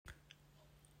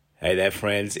Hey there,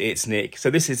 friends, it's Nick.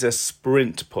 So this is a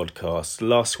sprint podcast.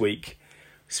 Last week,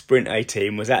 Sprint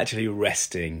 18 was actually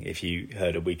resting, if you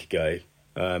heard a week ago.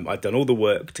 I'd done all the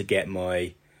work to get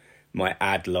my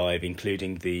ad live,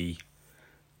 including the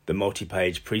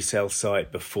multi-page pre-sale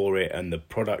site before it and the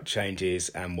product changes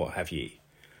and what have you.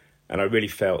 And I really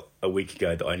felt a week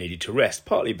ago that I needed to rest,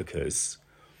 partly because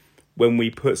when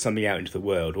we put something out into the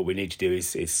world, what we need to do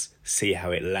is see how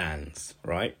it lands,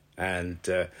 right? And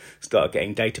start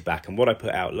getting data back. And what I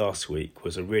put out last week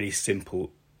was a really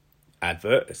simple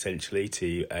advert, essentially,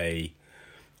 to a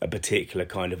particular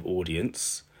kind of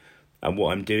audience. And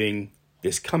what I'm doing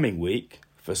this coming week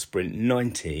for Sprint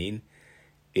 19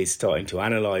 is starting to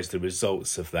analyse the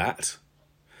results of that.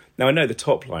 Now, I know the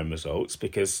top line results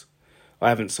because I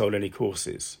haven't sold any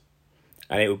courses.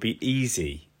 And it would be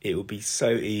easy, it would be so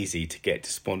easy to get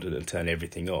despondent and turn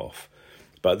everything off.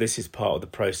 But this is part of the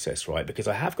process, right? Because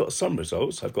I have got some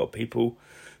results. I've got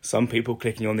some people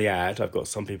clicking on the ad. I've got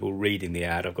some people reading the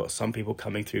ad. I've got some people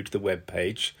coming through to the web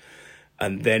page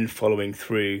and then following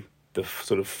through the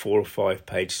sort of 4 or 5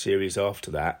 page series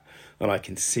after that. And I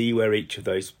can see where each of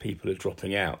those people are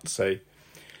dropping out. So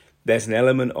there's an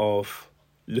element of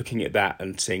looking at that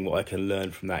and seeing what I can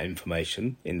learn from that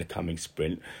information in the coming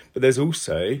sprint. But there's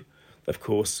also, of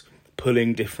course,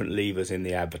 pulling different levers in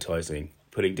the advertising,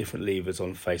 putting different levers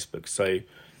on Facebook. So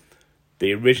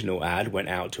the original ad went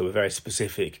out to a very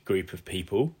specific group of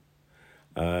people.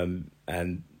 And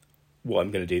what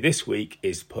I'm going to do this week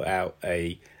is put out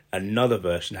have another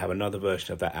version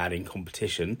of that ad in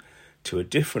competition to a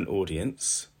different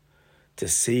audience to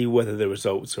see whether the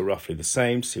results are roughly the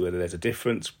same, to see whether there's a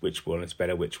difference, which one is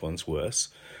better, which one's worse.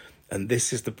 And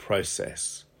this is the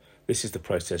process. This is the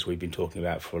process we've been talking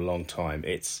about for a long time.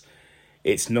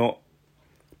 It's not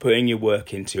putting your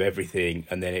work into everything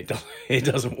and then it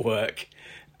doesn't work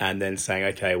and then saying,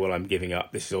 okay, well, I'm giving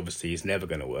up. This is never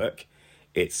going to work.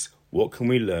 It's what can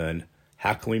we learn?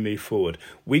 How can we move forward?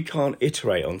 We can't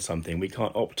iterate on something. We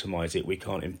can't optimize it. We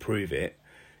can't improve it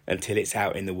until it's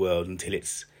out in the world, until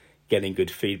it's getting good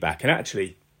feedback. And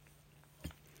actually,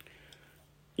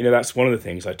 that's one of the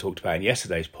things I talked about in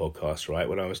yesterday's podcast, right?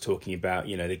 When I was talking about,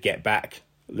 the Get Back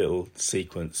little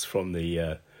sequence from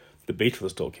the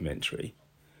Beatles documentary,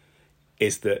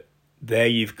 is that there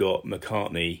you've got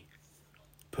McCartney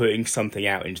putting something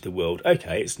out into the world.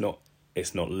 Okay, it's not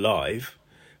live.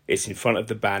 It's in front of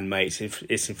the bandmates.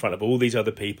 It's in front of all these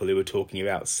other people who were talking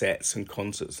about sets and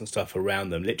concerts and stuff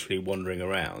around them, literally wandering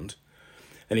around.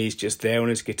 And he's just there on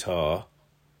his guitar,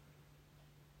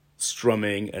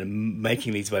 strumming and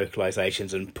making these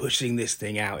vocalizations and pushing this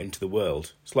thing out into the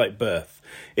world. It's like birth.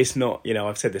 It's not,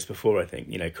 I've said this before, I think,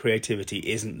 creativity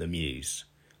isn't the muse.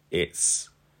 It's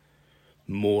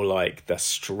more like the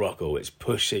struggle. It's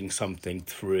pushing something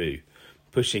through,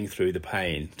 pushing through the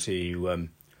pain to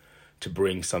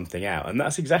bring something out. And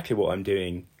that's exactly what I'm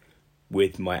doing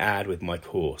with my ad, with my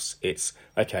course. It's,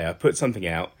 okay, I put something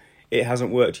out, it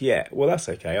hasn't worked yet. Well, that's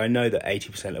okay. I know that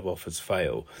 80% of offers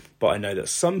fail, but I know that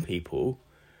some people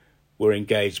were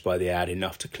engaged by the ad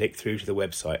enough to click through to the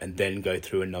website and then go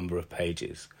through a number of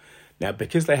pages. Now,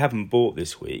 because they haven't bought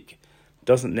this week,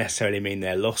 doesn't necessarily mean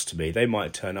they're lost to me. They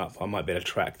might turn up. I might be able to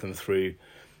track them through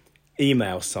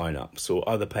email sign-ups or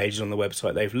other pages on the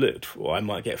website they've looked for. Or I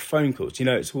might get phone calls.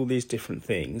 It's all these different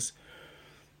things.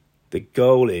 The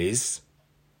goal is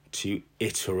to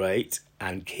iterate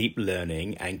and keep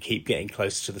learning and keep getting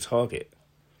closer to the target.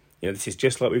 This is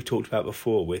just like we've talked about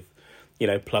before with,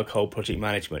 plug hole project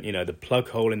management. The plug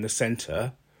hole in the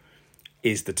center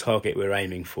is the target we're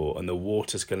aiming for, and the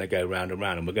water's going to go round and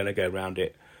round, and we're going to go round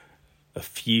it a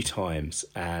few times.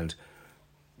 And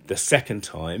the second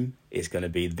time is going to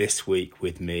be this week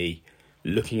with me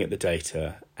looking at the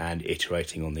data and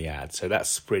iterating on the ad. So that's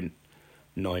Sprint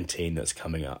 19 that's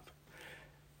coming up.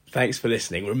 Thanks for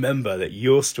listening. Remember that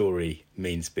your story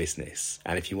means business.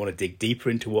 And if you want to dig deeper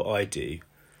into what I do,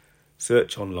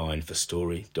 search online for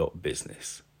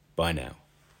story.business. Bye now.